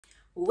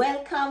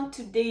Welcome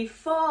to day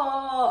 4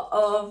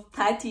 of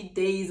 30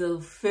 days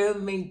of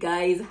filming,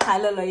 guys.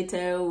 Hello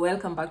Leute,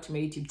 welcome back to my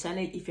YouTube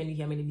channel. If you're new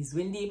here, my name is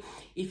Wendy.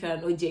 If you're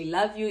an OG, I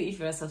love you. If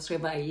you're a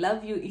subscriber, I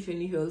love you. If you're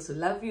new here, I also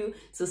love you.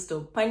 So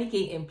stop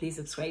panicking and please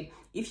subscribe.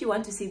 If you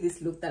want to see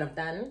this look that I've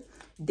done,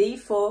 day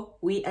 4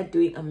 we are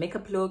doing a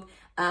makeup look.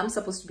 I'm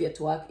supposed to be at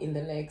work in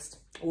the next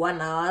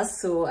 1 hour,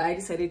 so I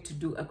decided to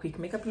do a quick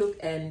makeup look,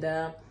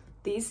 and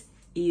this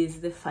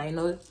is the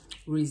final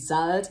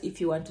result.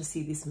 If you want to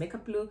see this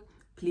makeup look,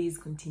 please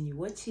continue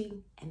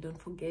watching and don't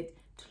forget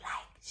to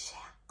like, share,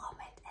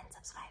 comment and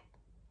subscribe.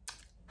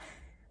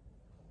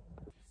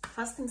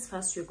 First things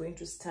first, you're going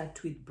to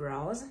start with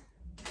brows.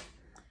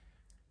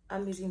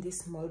 I'm using this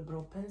small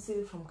brow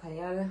pencil from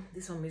Kayal.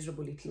 This one,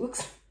 miserable it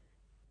looks.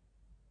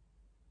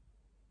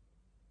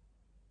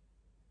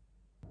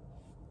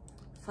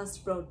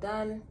 First brow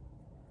done,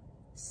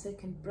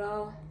 second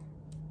brow.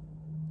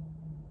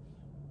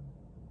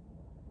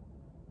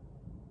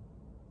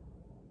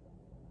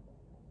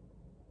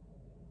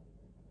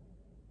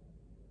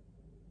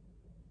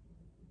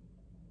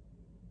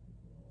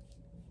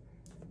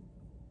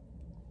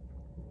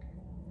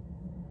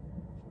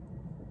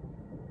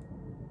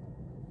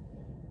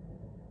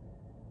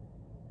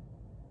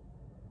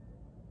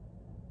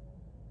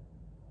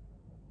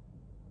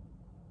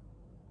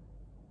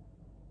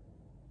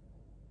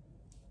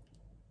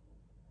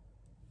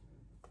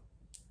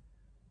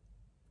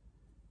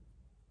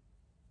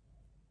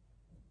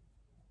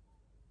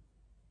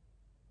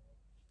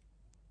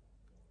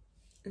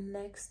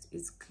 Next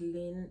is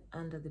clean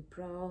under the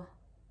brow.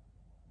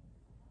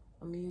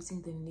 I'm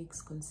using the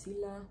NYX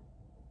concealer.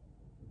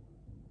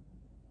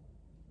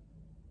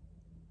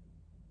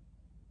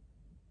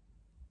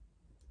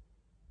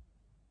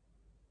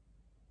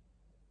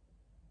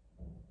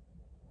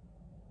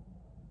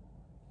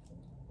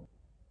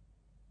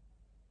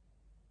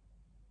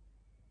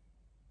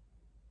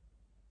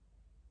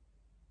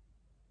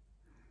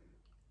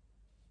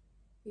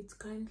 It's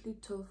currently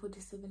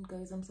 12:47,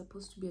 guys. I'm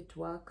supposed to be at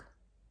work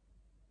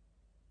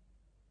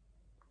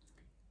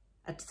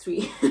at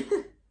 3.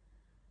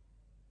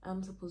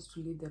 I'm supposed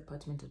to leave the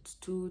apartment at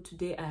 2.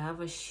 Today I have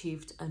a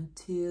shift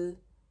until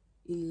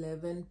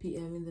 11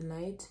 p.m. in the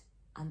night,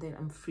 and then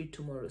I'm free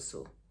tomorrow,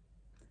 so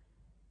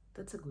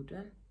that's a good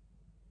one.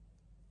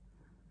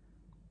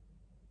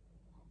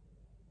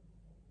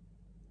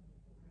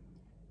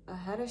 I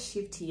had a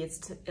shift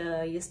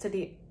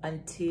yesterday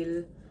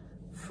until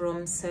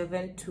from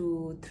 7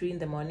 to 3 in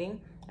the morning.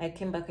 I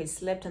came back, I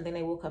slept, and then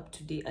I woke up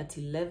today at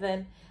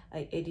 11.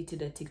 I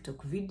edited a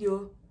TikTok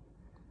video,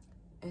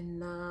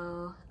 and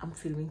now I'm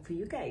filming for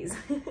you guys.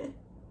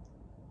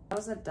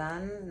 Brows are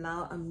done.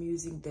 Now I'm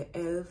using the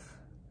e.l.f.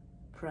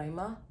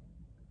 primer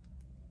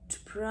to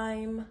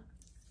prime.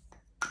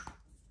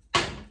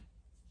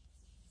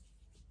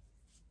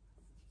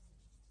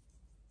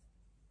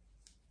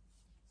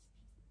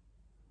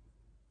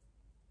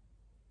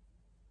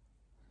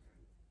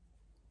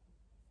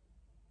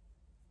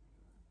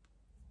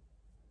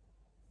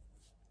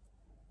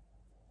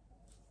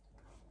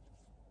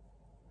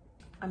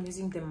 I'm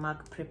using the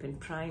MAC Prep and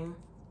Prime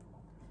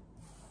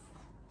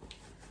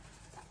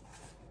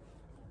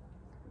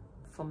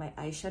for my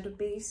eyeshadow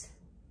base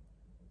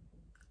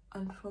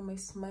and for my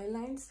smile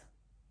lines.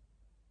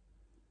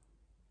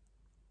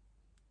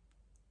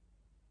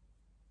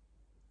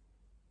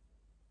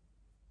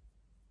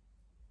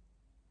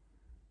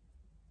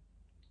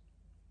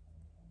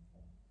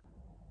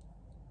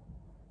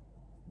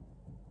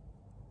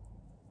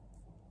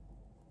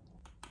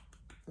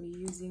 I'm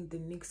using the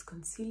NYX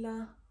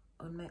concealer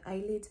on my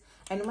eyelids.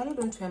 I normally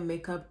don't wear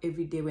makeup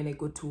every day when I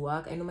go to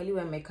work. I normally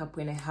wear makeup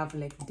when I have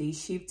like day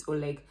shifts, or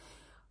like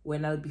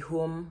when I'll be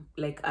home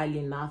like early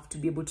enough to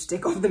be able to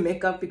take off the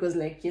makeup, because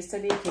like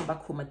yesterday I came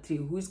back home at 3.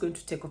 Who is going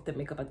to take off the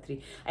makeup at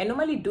 3? I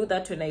normally do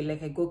that when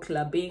I go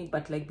clubbing,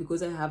 but like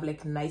because I have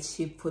like night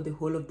shift for the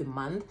whole of the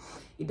month,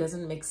 it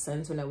doesn't make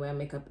sense when I wear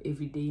makeup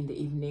every day in the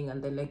evening,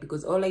 and then like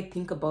because all I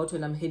think about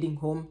when I'm heading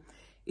home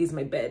is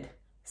my bed.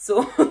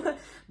 So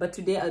but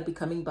today I'll be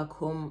coming back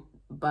home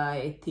by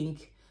I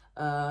think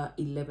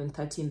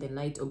 11:30 in the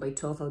night, or by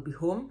 12 I'll be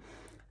home,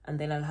 and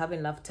then I'll have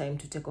enough time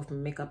to take off my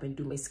makeup and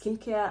do my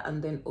skincare,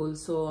 and then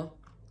also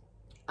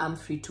I'm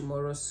free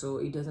tomorrow, so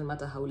it doesn't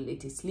matter how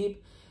late I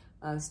sleep,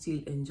 I'll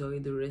still enjoy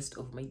the rest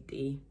of my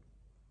day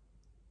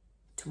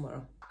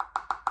tomorrow.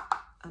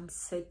 I'm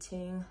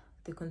setting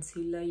the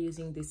concealer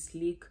using the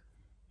Sleek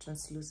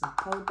translucent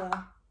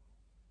powder.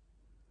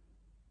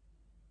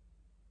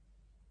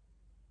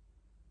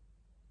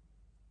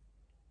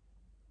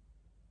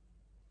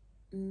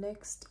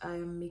 Next I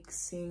am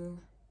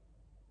mixing,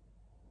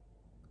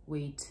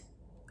 wait,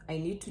 I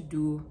need to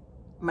do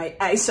my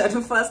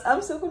eyeshadow first.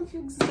 I'm so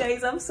confused,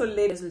 guys. I'm so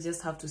late. You guys will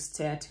just have to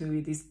stare at me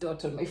with this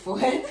dot on my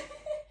forehead.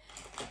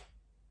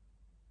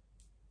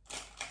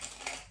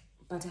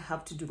 But I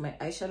have to do my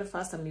eyeshadow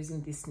first. I'm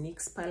using this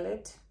NYX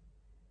palette.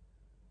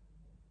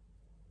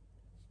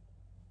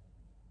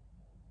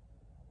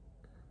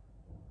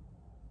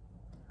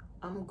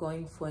 I'm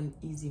going for an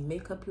easy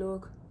makeup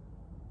look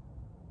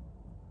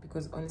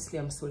because honestly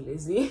I'm so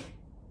lazy.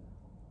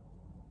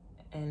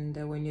 And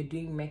when you're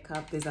doing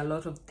makeup, there's a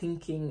lot of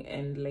thinking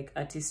and like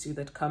artistry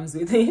that comes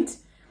with it,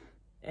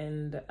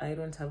 and I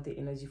don't have the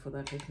energy for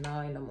that right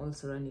now. And I'm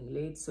also running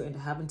late, so, and I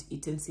haven't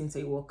eaten since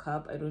I woke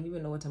up. I don't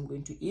even know what I'm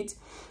going to eat.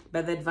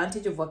 But the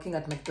advantage of working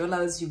at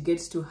McDonald's, you get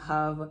to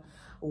have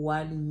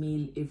one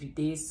meal every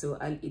day, so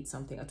I'll eat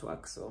something at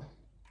work. So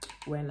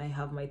when I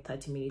have my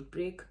 30-minute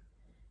break,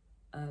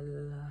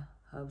 I'll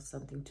have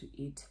something to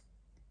eat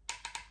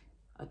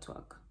at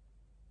work.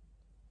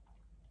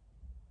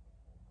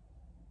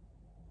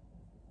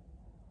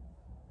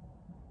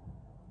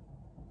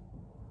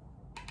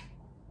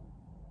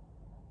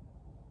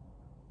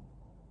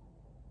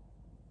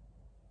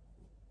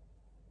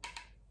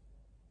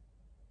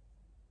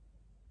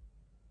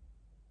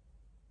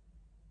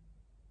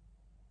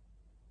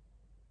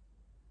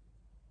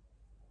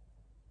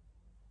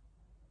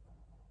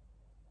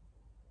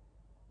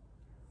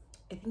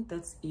 I think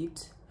that's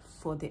it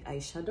for the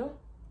eyeshadow.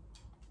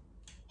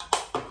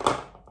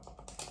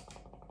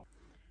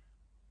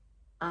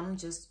 I'm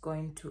just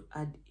going to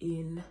add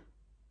in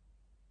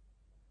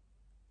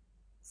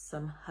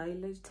some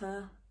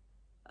highlighter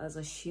as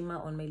a shimmer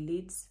on my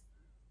lids,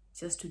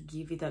 just to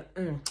give it a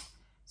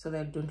so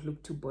that I don't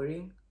look too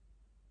boring.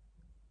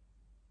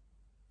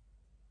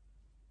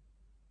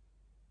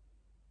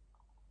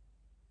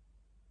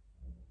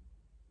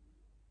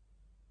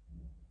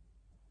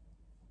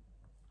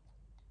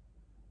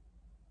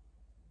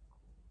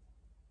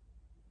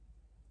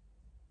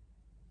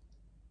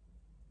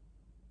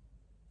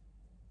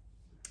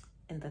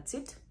 And that's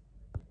it.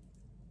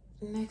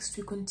 Next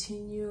we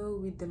continue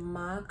with the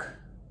MAC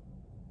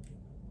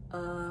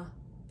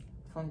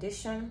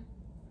foundation.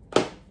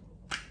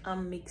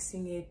 I'm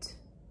mixing it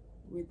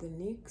with the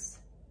NYX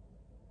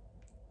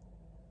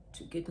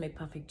to get my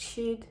perfect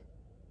shade.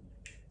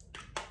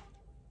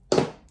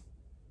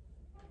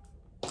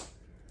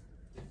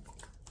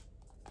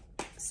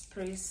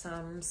 Spray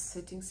some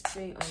setting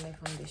spray on my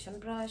foundation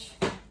brush.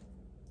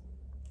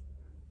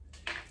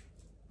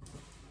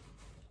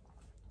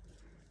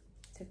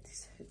 Take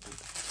this head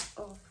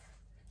off.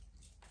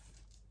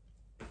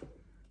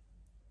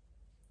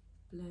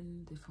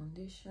 Blend the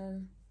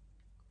foundation.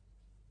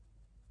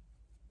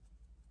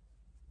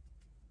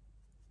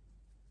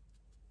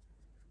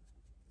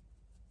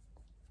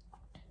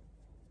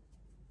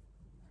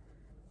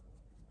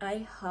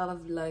 I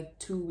have like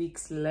 2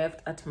 weeks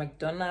left at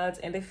McDonald's,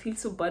 and I feel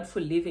so bad for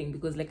leaving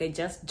because like I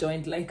just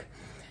joined like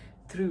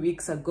 3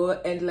 weeks ago,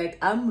 and like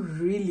I'm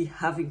really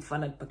having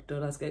fun at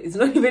McDonald's, guys. It's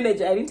not even I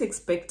didn't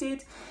expect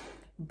it,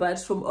 but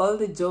from all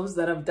the jobs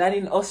that I've done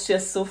in Austria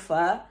so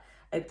far,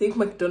 I think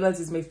McDonald's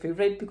is my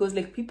favorite because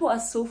like people are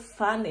so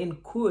fun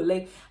and cool.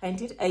 Like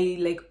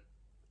I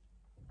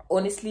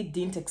honestly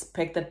didn't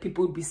expect that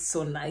people would be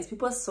so nice.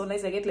 People are so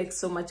nice. I get like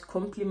so much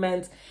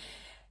compliments.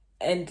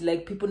 And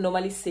like people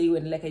normally say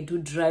when like I do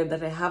drive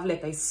that I have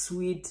like a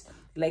sweet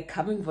like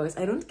calming voice.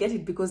 I don't get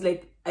it because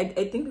like I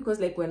think because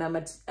like when I'm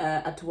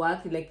at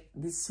work, like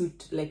this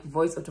sweet like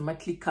voice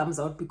automatically comes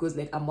out because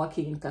like I'm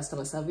working in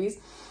customer service.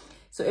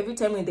 So every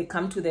time when they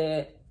come to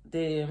the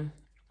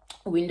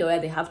window where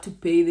they have to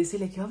pay, they say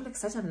like, you have like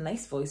such a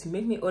nice voice, you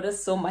made me order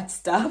so much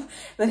stuff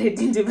that I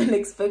didn't even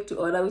expect to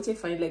order, which I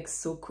find like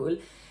so cool.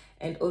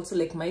 And also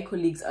like my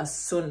colleagues are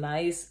so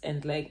nice,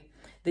 and like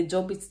the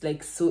job is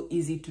like so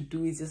easy to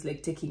do. It's just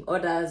like taking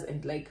orders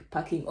and like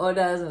packing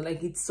orders, and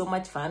like it's so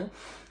much fun.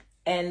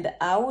 And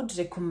I would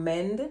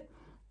recommend,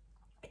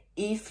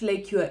 if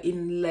like you are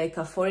in like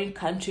a foreign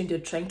country and you're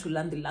trying to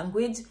learn the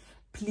language,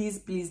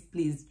 please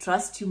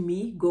trust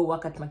me, go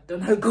work at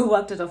McDonald's. Go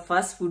work at a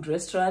fast food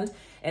restaurant,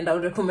 and I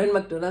would recommend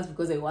McDonald's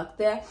because I work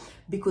there,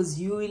 because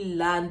you will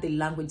learn the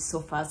language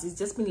so fast. It's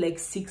just been like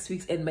 6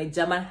 weeks and my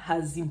German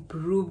has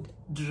improved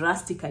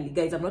drastically,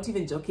 guys. I'm not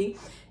even joking.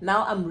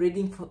 Now I'm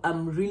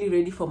really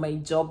ready for my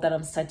job that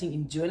I'm starting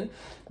in June,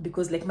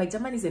 because like my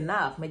German is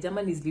enough. My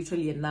German is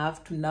literally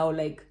enough to now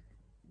like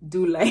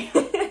do like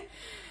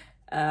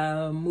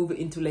move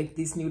into like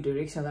this new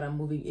direction that I'm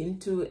moving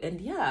into. And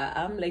yeah,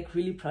 I'm like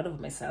really proud of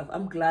myself.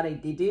 I'm glad I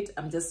did it.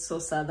 I'm just so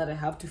sad that I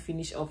have to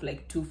finish off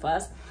like too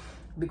fast,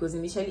 because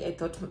initially I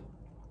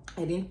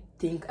didn't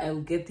think I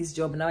would get this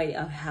job. Now I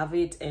have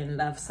it,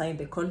 and I've signed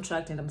the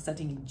contract, and I'm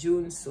starting in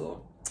June.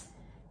 So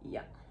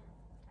yeah,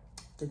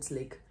 it's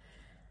like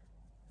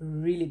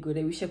really good.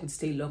 I wish I could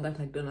stay longer at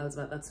McDonald's,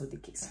 but that's not the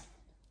case.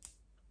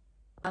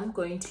 I'm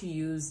going to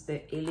use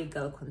the LA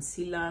Girl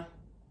concealer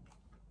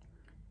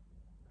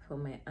for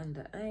my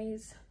under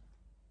eyes.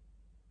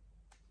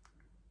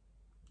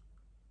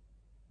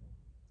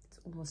 It's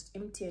almost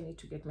empty. I need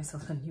to get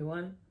myself a new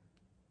one.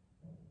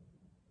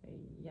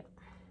 Yeah.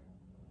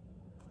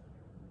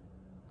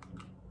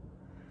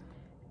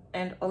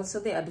 And also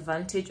the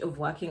advantage of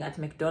working at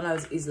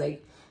McDonald's is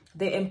like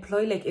they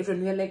employ like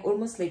everyone. We are like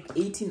almost like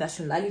 80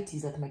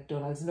 nationalities at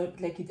McDonald's.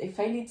 Not like it. I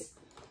find it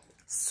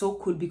so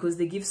cool because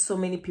they give so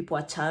many people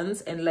a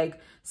chance, and like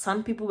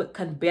some people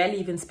can barely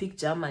even speak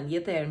German,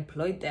 yet they're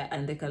employed there,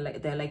 and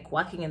they're like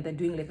working, and they're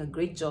doing like a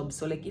great job.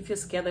 So like if you're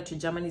scared that your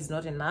German is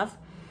not enough,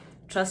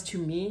 trust you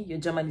me, your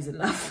German is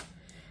enough.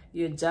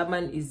 Your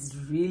German is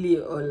really,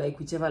 or like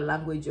whichever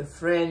language, you're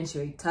French,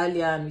 you're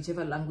Italian,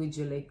 whichever language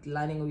you're like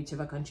learning, or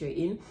whichever country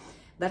you're in,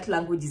 that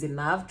language is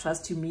enough.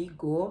 Trust you me,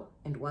 go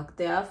and work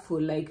there for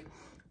like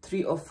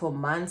 3 or 4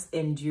 months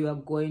and you are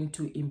going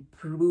to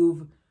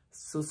improve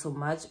so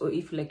much. Or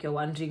if like you're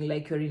wondering,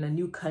 like you're in a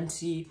new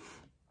country,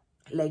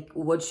 like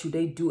what should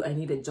I do? I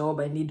need a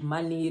job, I need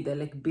money, there are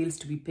like bills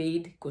to be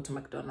paid, go to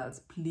McDonald's.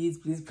 Please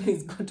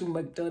go to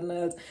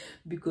McDonald's,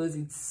 because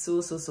it's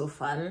so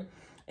fun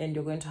and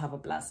you're going to have a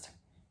blast.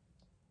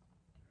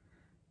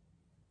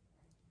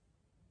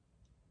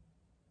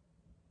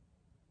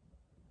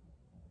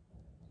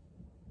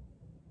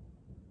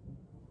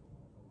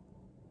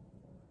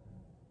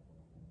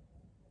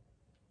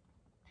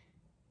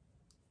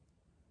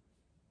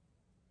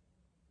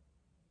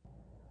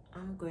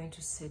 I'm going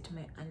to set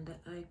my under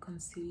eye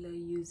concealer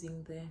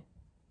using the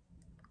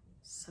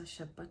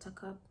Sacha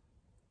Buttercup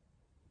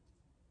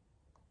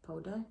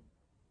powder.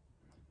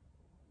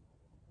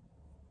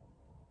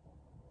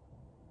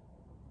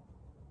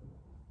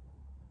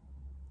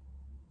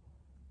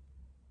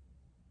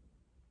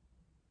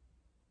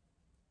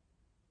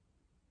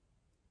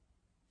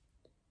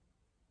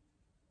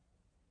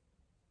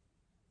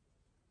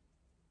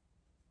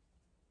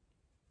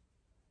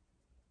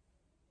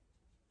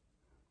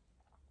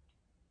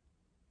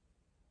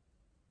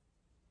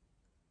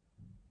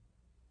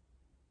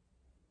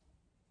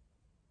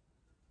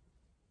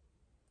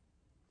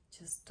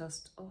 Just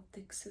dust off the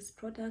excess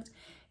product.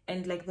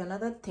 And like the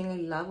another thing I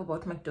love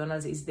about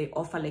McDonald's is they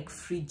offer like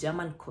free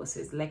German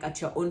courses, like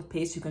at your own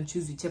pace. You can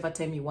choose whichever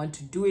time you want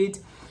to do it,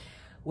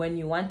 when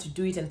you want to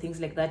do it, and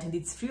things like that, and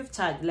it's free of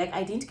charge. Like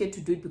I didn't get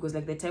to do it because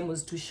like the time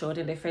was too short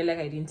and I felt like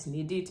I didn't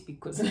need it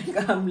because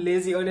like I'm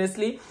lazy,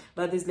 honestly.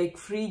 But there's like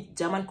free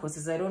German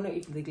courses. I don't know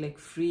if they're like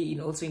free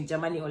in also in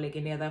Germany or like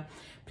any other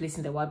place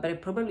in the world, but I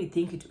probably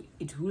think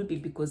it will be,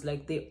 because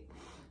like they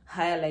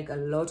hire like a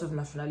lot of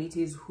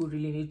nationalities who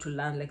really need to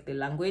learn like the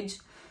language.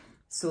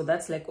 So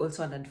that's like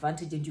also an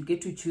advantage, and you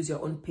get to choose your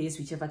own pace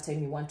whichever time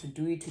you want to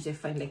do it, which I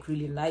find like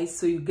really nice.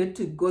 So you get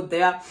to go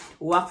there,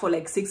 work for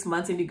like 6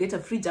 months, and you get a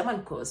free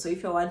German course. So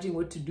if you're wondering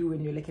what to do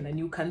when you're like in a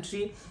new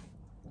country,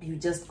 you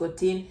just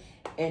got in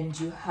and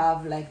you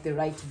have like the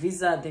right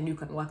visa, then you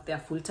can work there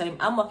full-time.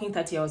 I'm working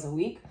 30 hours a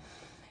week,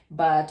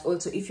 but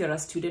also if you're a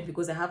student,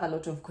 because I have a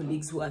lot of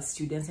colleagues who are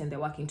students and they're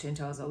working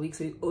 20 hours a week.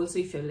 So also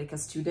if you're like a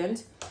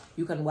student,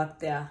 you can work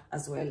there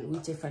as well,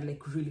 which I find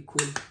like really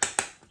cool,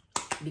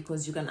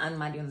 because you can earn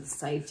money on the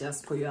side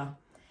just for your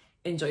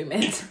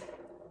enjoyment.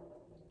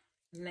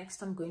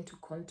 Next, I'm going to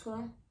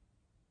contour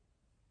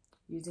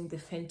using the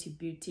Fenty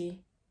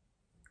Beauty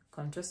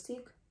contour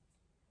stick.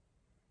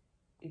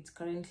 It's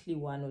currently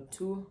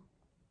 102.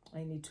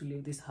 I need to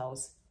leave this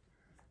house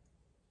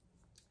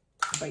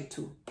by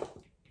 2.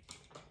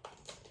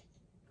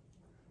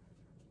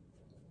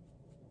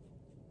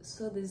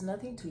 So there's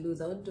nothing to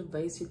lose. I would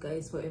advise you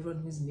guys, for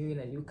everyone who's new in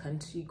a new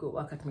country, go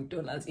work at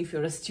McDonald's. If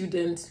you're a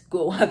student,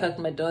 go work at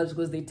McDonald's,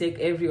 because they take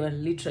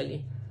everyone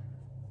literally.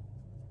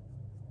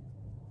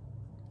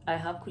 I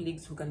have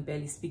colleagues who can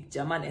barely speak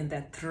German and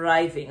they're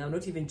thriving. I'm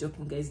not even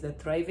joking, guys, they're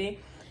thriving.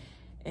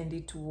 And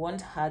it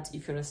won't hurt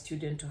if you're a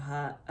student to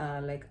have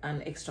like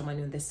earn extra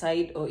money on the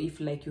side, or if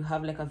like you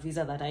have like a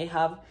visa that I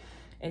have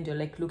and you're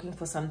like looking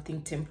for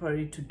something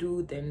temporary to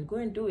do, then go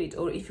and do it.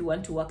 Or if you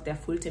want to work there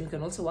full-time, you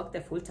can also work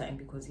there full-time,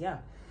 because yeah,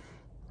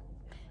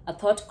 a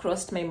thought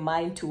crossed my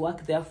mind to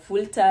work there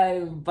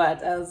full-time,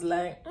 but I was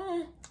like,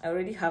 I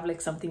already have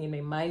like something in my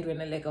mind when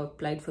I like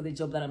applied for the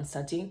job that I'm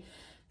starting.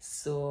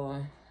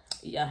 So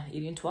yeah,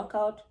 it didn't work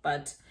out,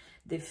 but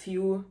the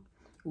few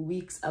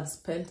weeks I've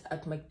spent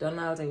at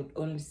McDonald's, I would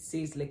only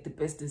say it's like the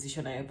best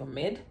decision I ever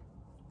made,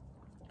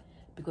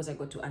 because I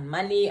got to earn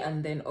money,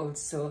 and then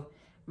also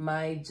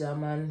my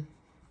German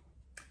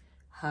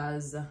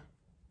has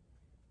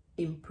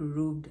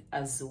improved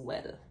as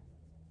well.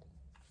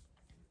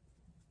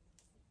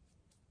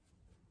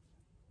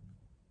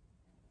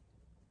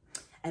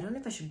 I don't know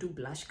if I should do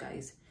blush,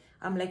 guys.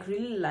 I'm like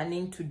really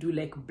learning to do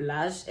like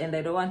blush, and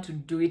I don't want to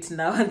do it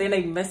now and then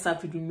I mess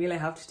up. It will mean I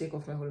have to take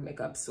off my whole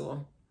makeup.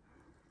 So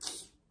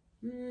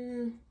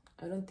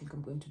I don't think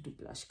I'm going to do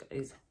blush,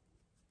 guys.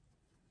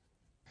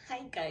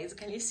 Hi guys,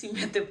 can you see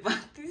me at the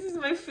back? This is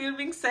my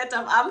filming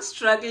setup. I'm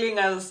struggling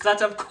as a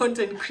startup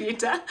content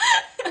creator.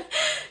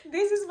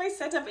 This is my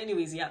setup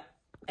anyways. Yeah,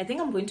 I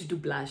think I'm going to do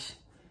blush.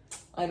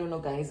 I don't know,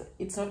 guys,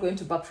 it's not going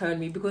to backfire on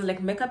me, because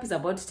like makeup is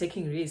about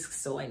taking risks,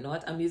 so why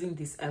not? I'm using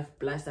this elf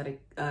blush that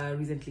I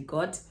recently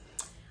got.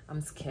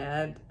 I'm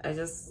scared. I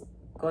just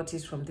got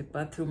it from the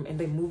bathroom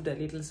and I moved a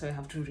little, so I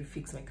have to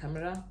refix my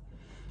camera.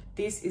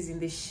 This is in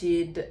the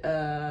shade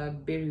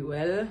Very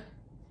Well.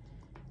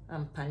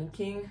 I'm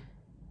panicking.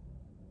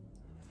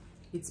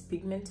 It's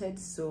pigmented,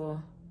 so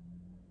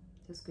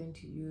just going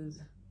to use,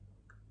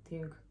 I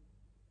think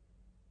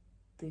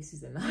this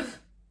is enough.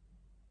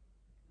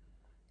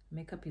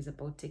 Makeup is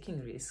about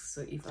taking risks,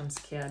 so if I'm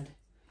scared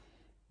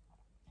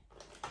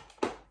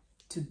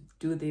to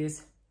do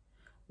this,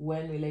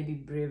 when will I be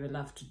brave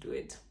enough to do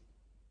it?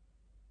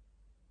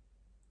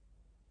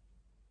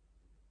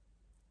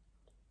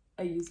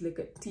 I use like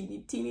a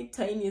teeny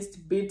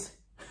tiniest bit.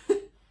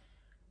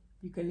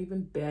 You can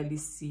even barely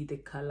see the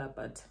color,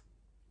 but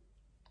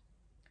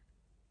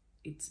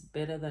it's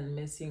better than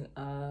messing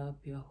up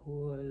your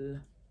whole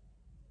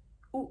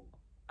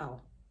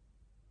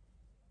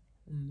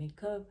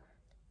makeup.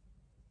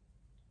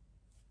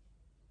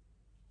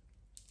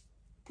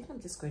 I think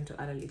I'm just going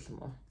to add a little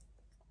more.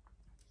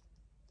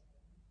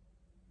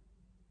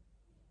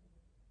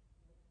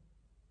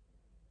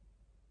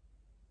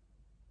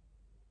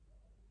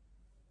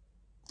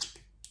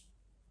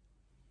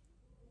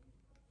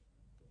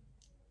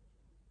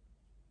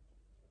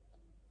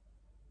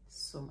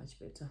 So much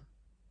better.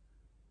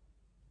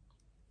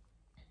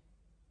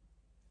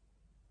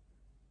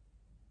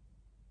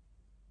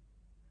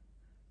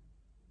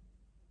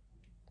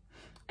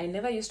 I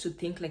never used to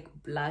think like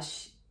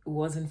blush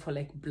wasn't for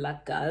like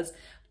black girls,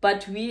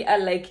 but we are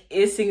like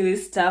acing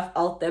this stuff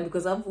out there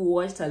because I've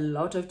watched a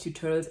lot of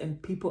tutorials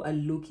and people are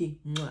looking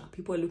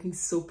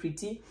so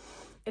pretty,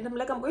 and I'm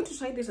like, I'm going to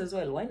try this as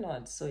well, why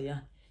not? So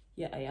yeah,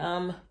 I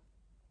am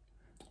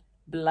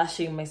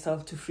blushing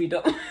myself to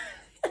freedom.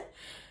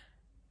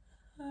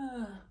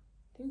 I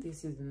think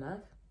this is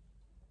enough.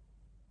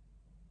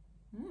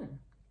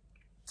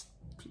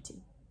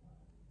 Pretty.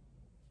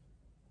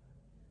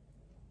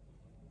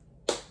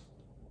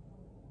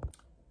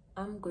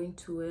 I'm going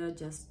to wear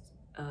just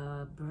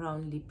a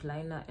brown lip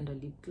liner and a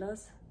lip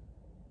gloss.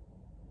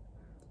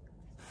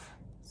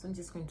 So I'm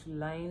just going to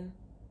line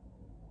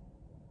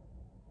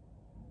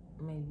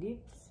my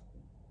lips.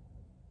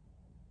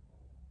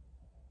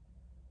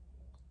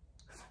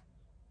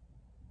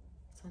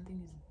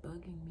 Something is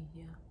bugging me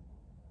here.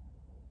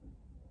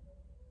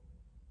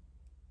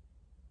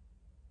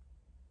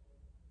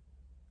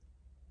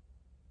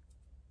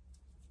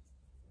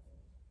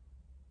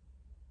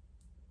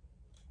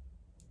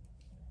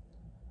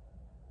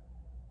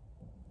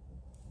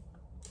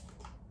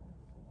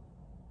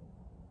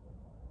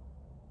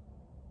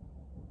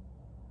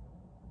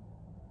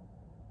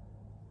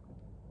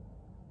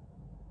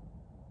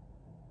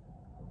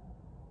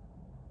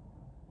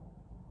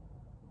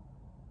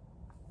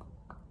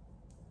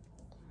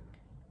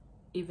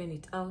 Even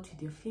it out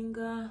with your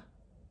finger.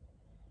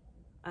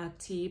 A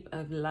tip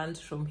I've learned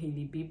from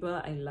Hailey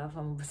Bieber. I love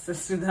her, I'm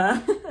obsessed with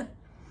her.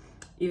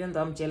 Even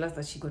though I'm jealous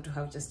that she got to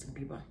have Justin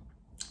Bieber.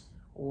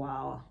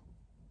 Wow.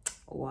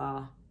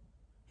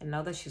 And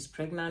now that she's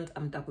pregnant,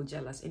 I'm double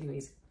jealous.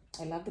 Anyways,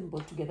 I love them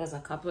both together as a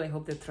couple. I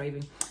hope they're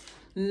thriving.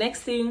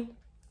 Next thing,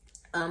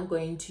 I'm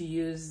going to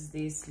use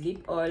this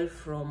lip oil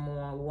from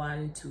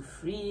 1 to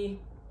 3.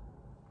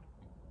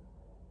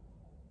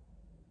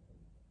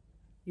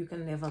 You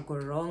can never go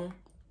wrong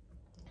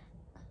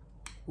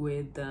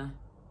with a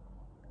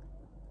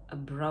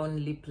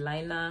brown lip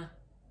liner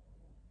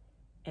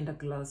and a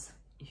gloss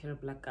if you're a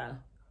black girl.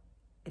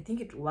 I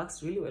think it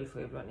works really well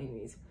for everyone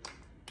anyways.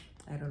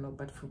 I don't know,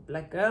 but for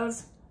black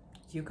girls,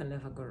 you can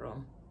never go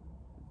wrong.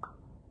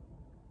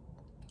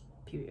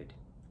 Period.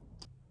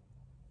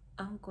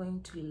 I'm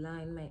going to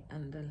line my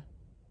under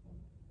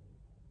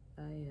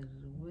eye as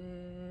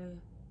well.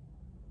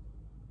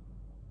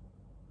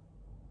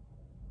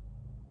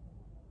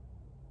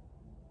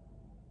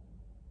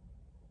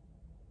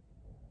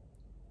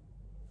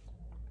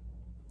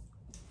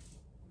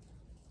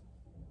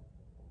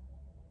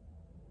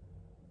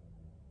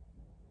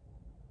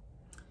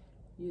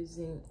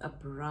 Using a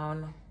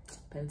brown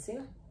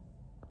pencil.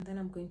 And then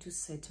I'm going to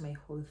set my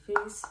whole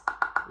face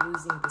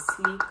using the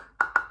sleek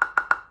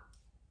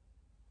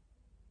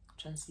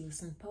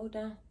translucent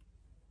powder.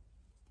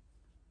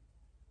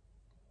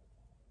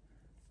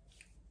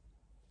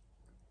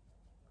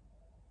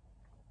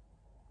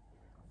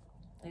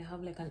 I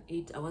have like an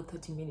 8-hour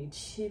 30-minute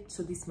shift,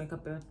 so this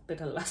makeup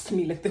better last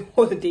me like the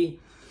whole day.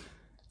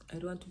 I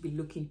don't want to be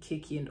looking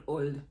cakey and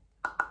old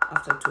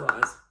after 2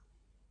 hours.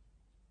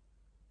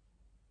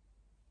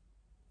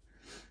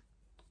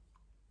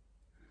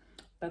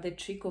 But the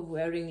trick of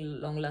wearing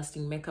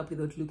long-lasting makeup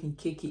without looking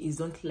cakey is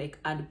don't like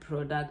add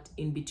product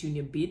in between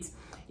your beads.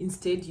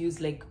 Instead,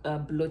 use like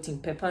blotting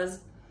peppers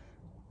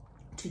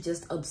to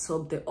just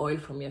absorb the oil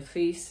from your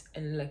face,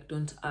 and like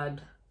don't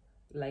add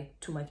like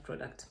too much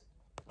product.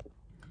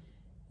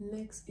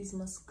 Next is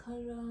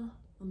mascara.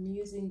 I'm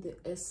using the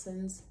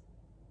Essence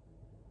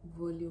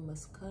Volume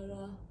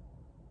Mascara,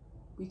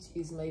 which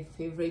is my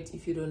favorite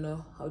if you don't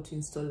know how to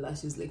install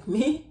lashes like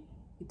me.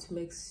 It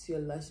makes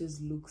your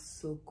lashes look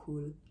so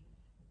cool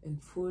and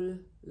full,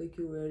 like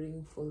you're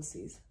wearing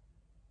falsies.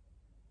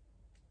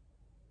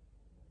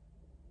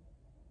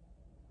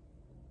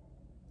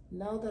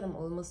 Now that I'm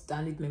almost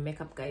done with my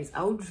makeup, guys,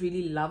 I would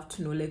really love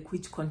to know like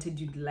which content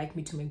you'd like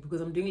me to make,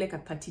 because I'm doing like a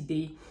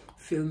 30-day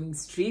filming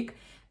streak,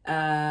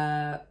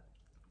 and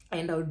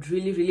I would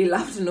really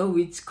love to know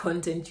which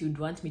content you'd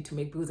want me to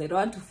make, because I don't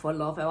want to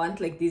fall off. I want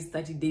like these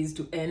 30 days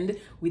to end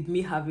with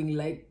me having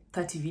like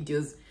 30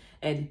 videos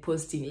and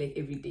posting like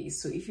every day.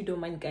 So if you don't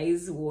mind,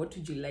 guys, what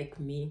would you like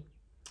me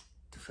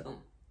to film?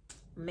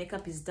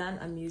 Makeup is done.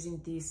 I'm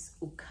using this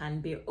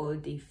Ukanbe All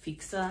Day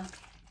Fixer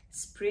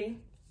spray.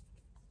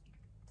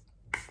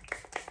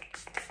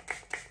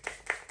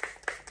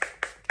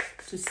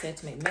 to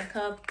set my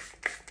makeup.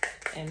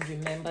 And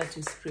remember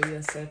to spray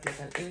yourself like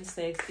an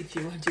insect if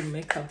you want your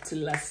makeup to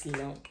last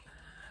long.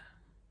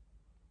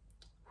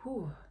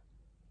 Whew.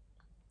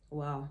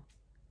 Wow,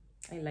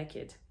 I like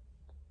it.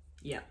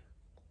 Yeah.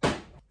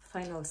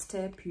 Final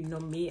step, you know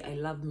me, I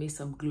love me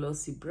some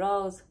glossy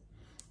brows.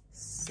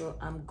 So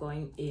I'm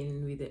going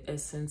in with the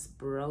Essence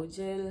Brow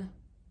Gel.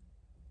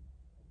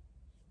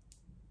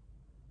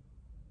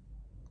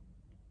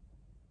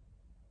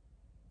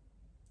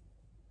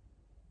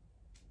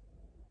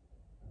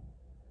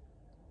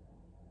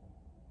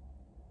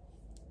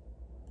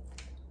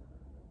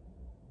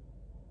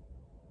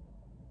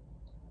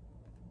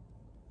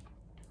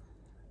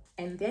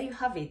 And there you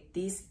have it.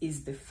 This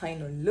is the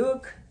final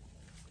look.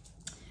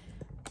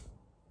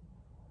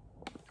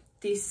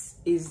 This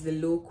is the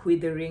look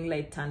with the ring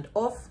light turned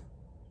off.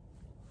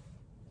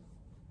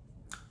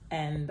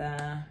 And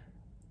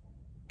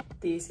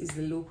this is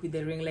the look with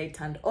the ring light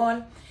turned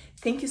on.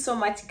 Thank you so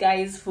much,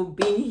 guys, for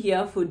being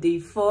here for day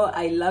 4.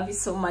 I love you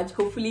so much.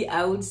 Hopefully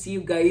I will see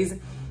you guys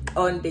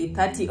on day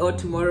 30 or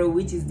tomorrow,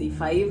 which is day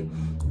 5.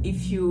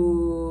 If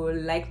you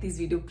like this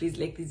video, please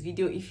like this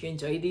video. If you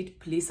enjoyed it,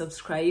 please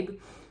subscribe.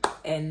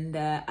 And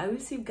I will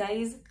see you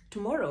guys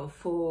tomorrow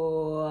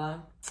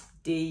for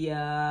day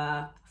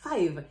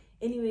 5.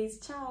 Anyways,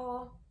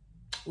 ciao.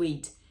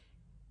 Wait,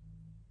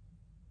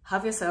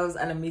 have yourselves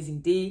an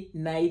amazing day,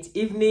 night,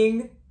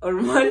 evening, or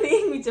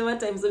morning, whichever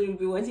time zone you'll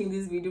be watching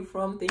this video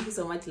from. Thank you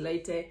so much,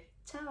 later.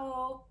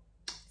 Ciao.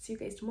 See you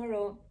guys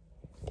tomorrow.